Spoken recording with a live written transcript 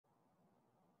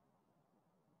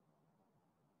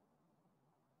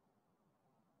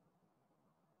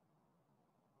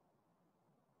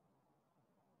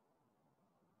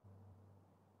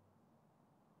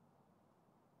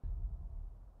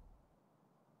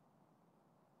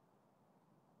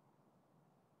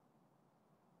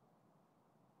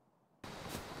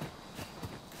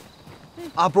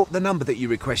I brought the number that you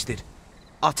requested.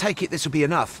 I'll take it this will be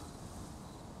enough.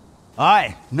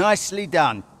 Aye, nicely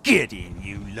done. Get in,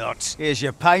 you lot. Here's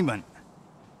your payment.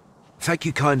 Thank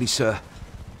you kindly, sir.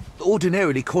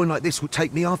 Ordinarily, coin like this would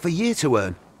take me half a year to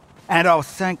earn. And I'll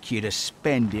thank you to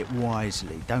spend it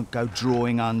wisely. Don't go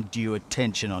drawing undue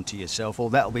attention onto yourself, or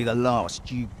that'll be the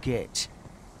last you get.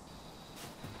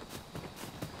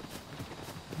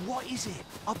 What is it?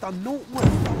 I've done naught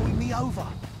worth following me over.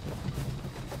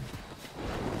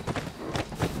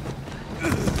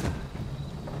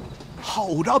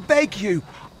 Hold, I beg you.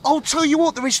 I'll tell you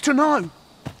what there is to know.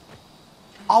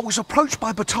 I was approached by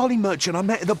a Battahl merchant I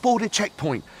met at the border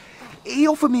checkpoint. He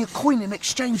offered me a coin in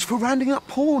exchange for rounding up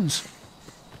pawns.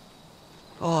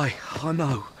 Aye, I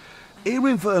know. Here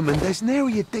in Vermin, there's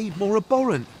nary a deed more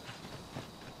abhorrent.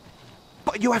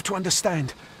 But you have to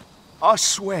understand. I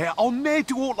swear, I'll ne'er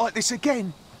do aught like this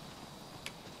again.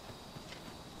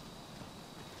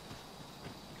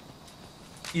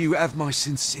 You have my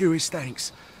sincerest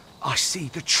thanks. I see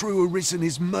the true Arisen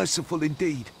is merciful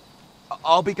indeed.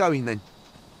 I'll be going then.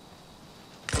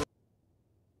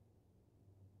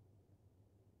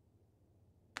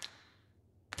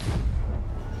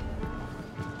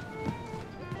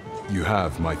 You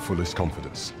have my fullest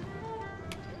confidence.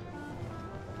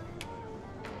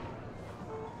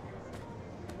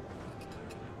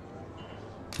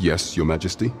 Yes, Your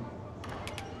Majesty?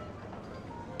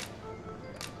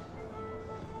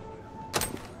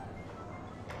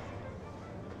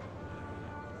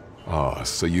 Ah,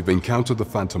 so you've encountered the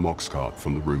Phantom Oxcart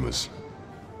from the rumors.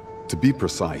 To be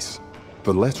precise,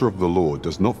 the letter of the law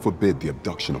does not forbid the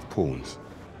abduction of pawns.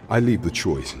 I leave the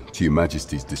choice to Your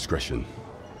Majesty's discretion.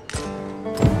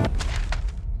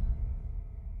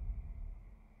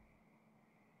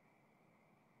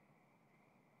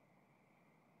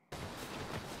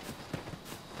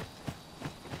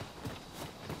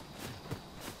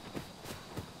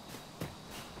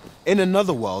 In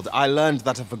another world, I learned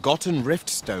that a forgotten rift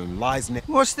stone lies near—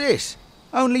 What's this?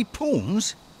 Only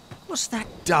pawns? What's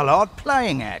that dullard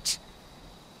playing at?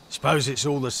 Suppose it's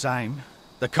all the same.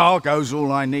 The cargo's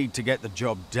all I need to get the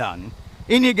job done.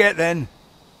 In you get then.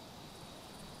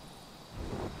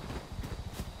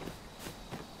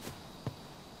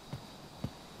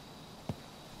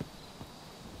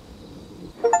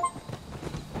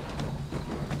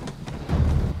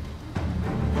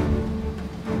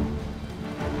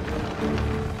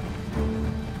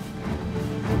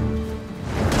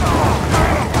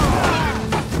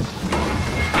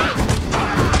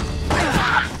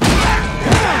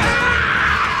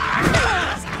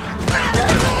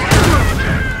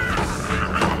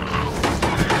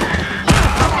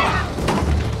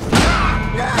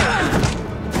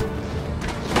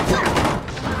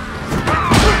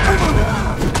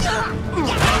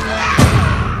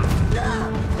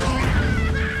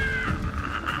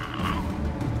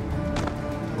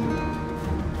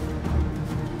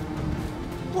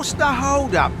 What's the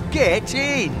hold-up? Get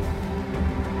in!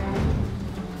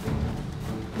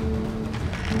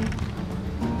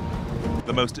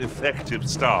 The most effective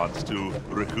start to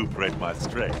recuperate my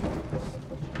strength.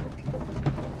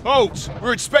 Halt!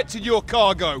 We're expecting your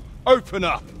cargo. Open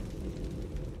up!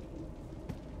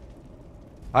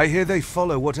 I hear they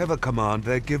follow whatever command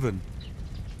they're given.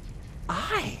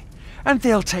 Aye, and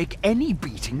they'll take any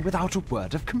beating without a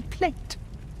word of complaint.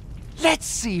 Let's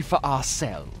see for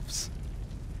ourselves.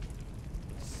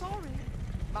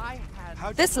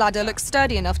 This ladder looks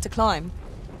sturdy enough to climb.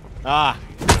 Ah,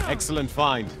 excellent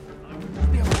find.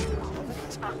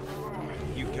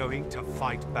 You going to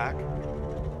fight back?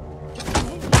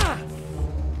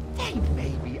 They may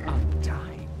be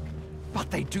undying, but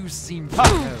they do seem to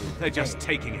know. They're just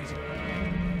taking it.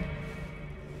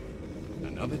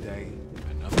 Another day,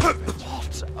 another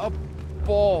adventure. What a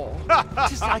ball!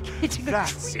 It is like hitting a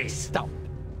tree stump.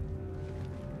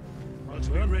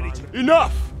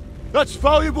 Enough! That's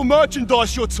valuable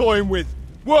merchandise you're toying with,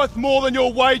 worth more than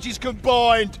your wages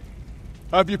combined.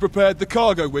 Have you prepared the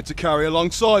cargo we're to carry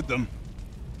alongside them?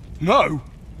 No?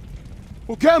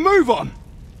 Well, get a move on!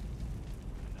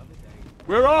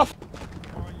 We're off!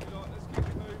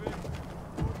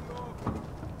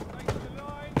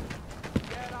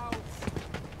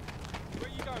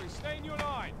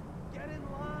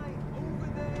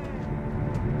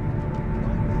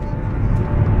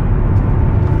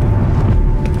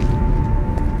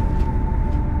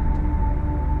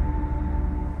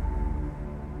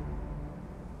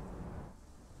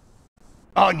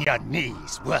 On your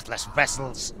knees, worthless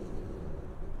vessels!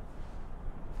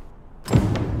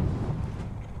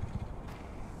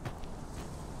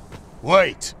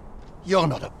 Wait! You're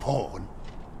not a pawn.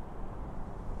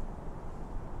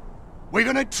 We've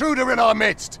an intruder in our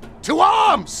midst! To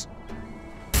arms!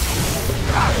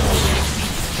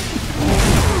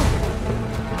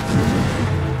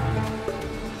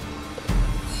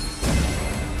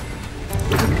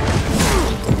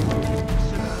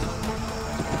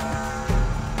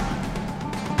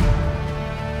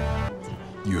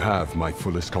 You have my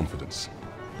fullest confidence.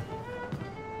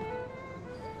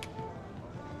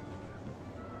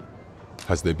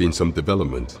 Has there been some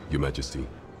development, Your Majesty?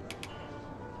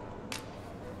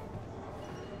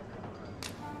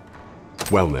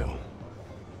 Well now,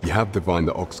 you have divined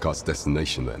the Oxcart's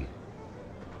destination then.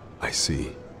 I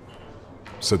see.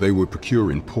 So they were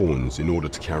procuring pawns in order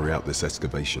to carry out this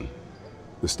excavation.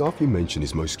 The staff you mention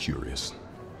is most curious.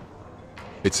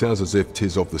 It sounds as if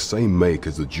 'tis of the same make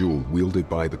as the jewel wielded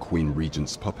by the Queen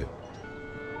Regent's puppet.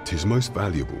 'Tis most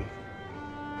valuable.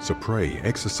 So pray,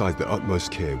 exercise the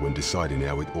utmost care when deciding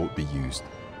how it ought be used.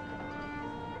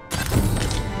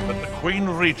 But the Queen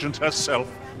Regent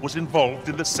herself was involved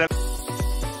in the